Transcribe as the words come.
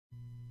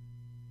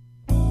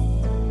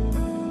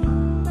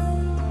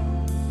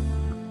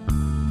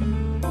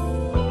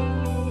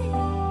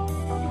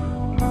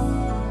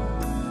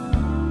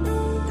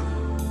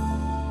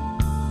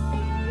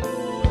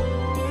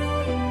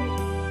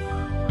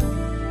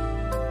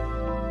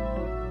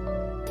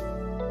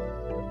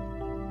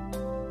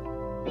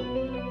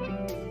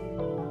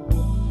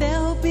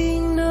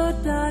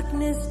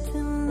darkness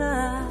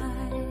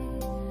tonight,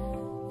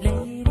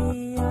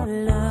 lady, our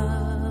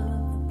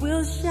love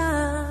will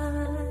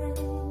shine,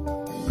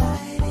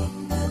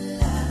 lighting the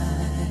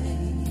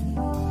light.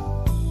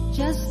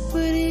 Just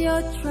put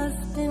your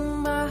trust in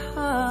my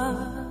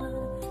heart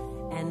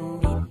and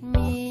meet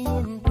me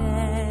in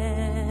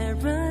paradise.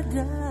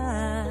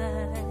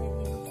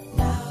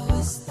 Now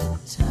is the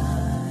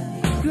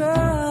time,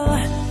 girl.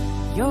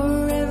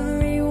 You're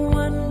every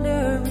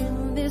wonder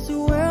in this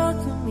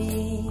world to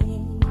me,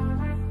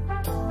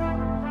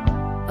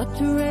 a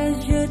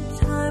treasure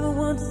time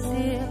won't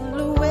steal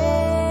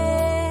away.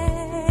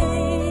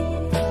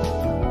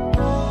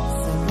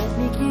 So let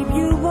me keep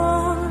you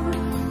warm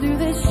through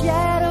the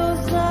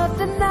shadows of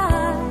the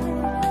night.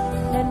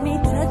 Let me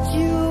touch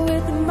you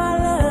with my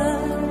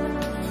love.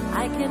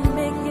 I can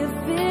make you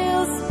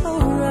feel so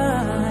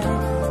right.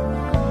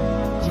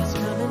 Just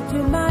come into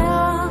my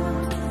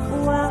arms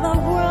while the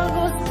world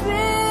goes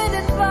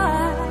spinning by.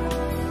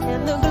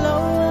 In the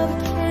glow of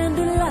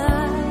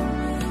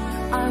candlelight,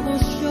 I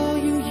will show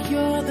you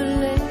you're the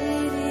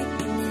lady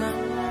in my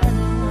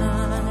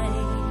life.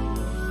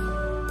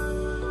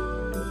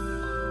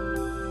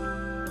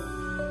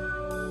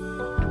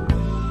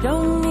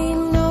 Don't need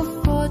no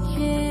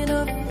fortune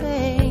or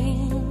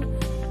fame,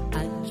 I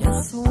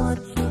just want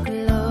you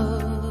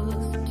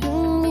close to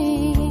me.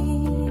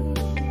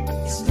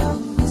 It's no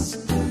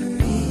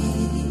mystery,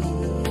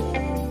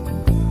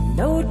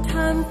 no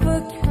time for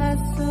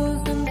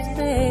castles and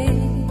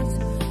space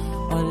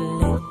or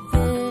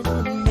living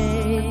in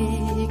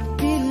make-believe.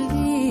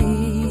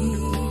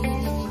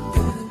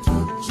 Girl,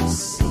 can't you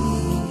see?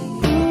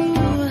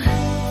 Ooh,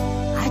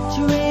 I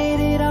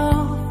trade it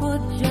all for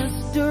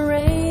just a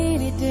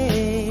rainy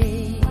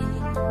day.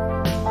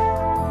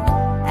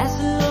 As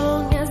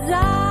long as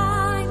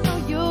I know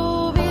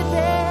you'll be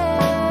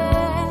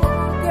there,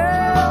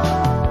 girl.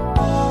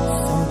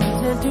 So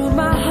listen to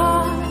my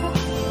heart,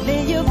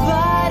 lay your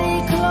body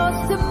close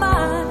to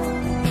mine.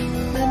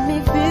 Let me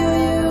fill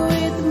you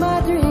with my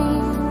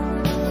dream.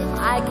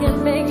 I can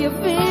make you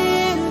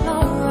feel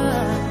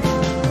alright.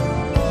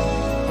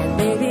 And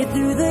maybe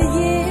through the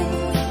years,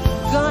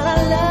 gonna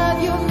love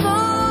you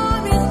more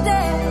each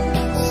day.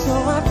 So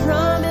I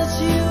promise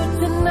you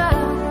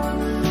tonight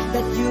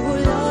that you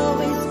will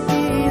always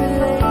be the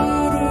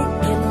lady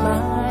in my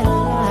life.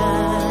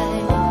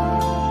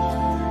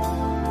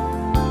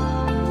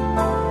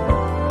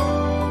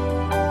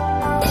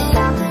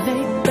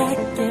 Lay back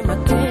in my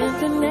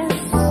tenderness.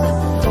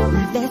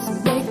 Let's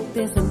make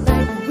this a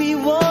night we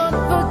won't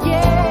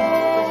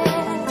forget.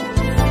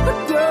 But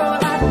girl,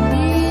 I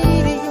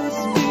need your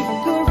sweet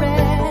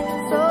caress.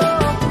 Oh,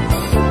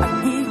 I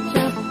reach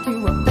out to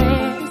a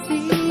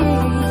fantasy,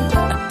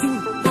 two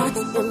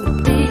hearts in the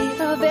beat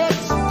of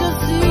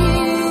ecstasy.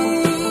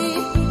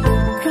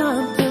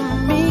 Come to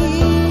me,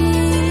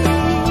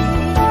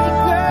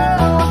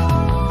 girl,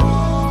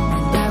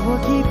 and I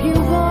will keep you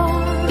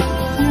warm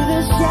through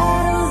the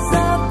shadows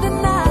of the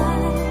night.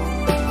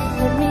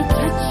 Let me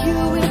touch you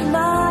with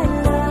my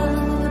love.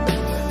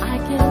 I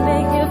can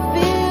make you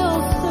feel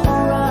so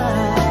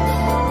right.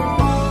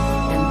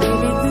 And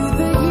baby, through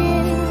the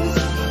years,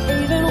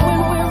 even when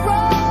we're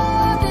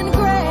old and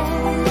gray,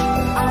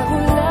 I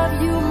will love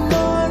you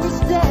more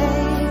each day.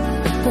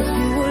 'Cause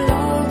you will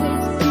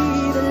always be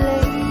the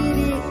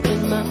lady in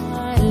my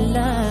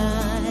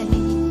life.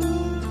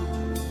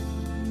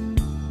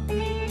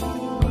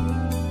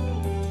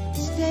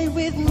 Stay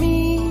with me.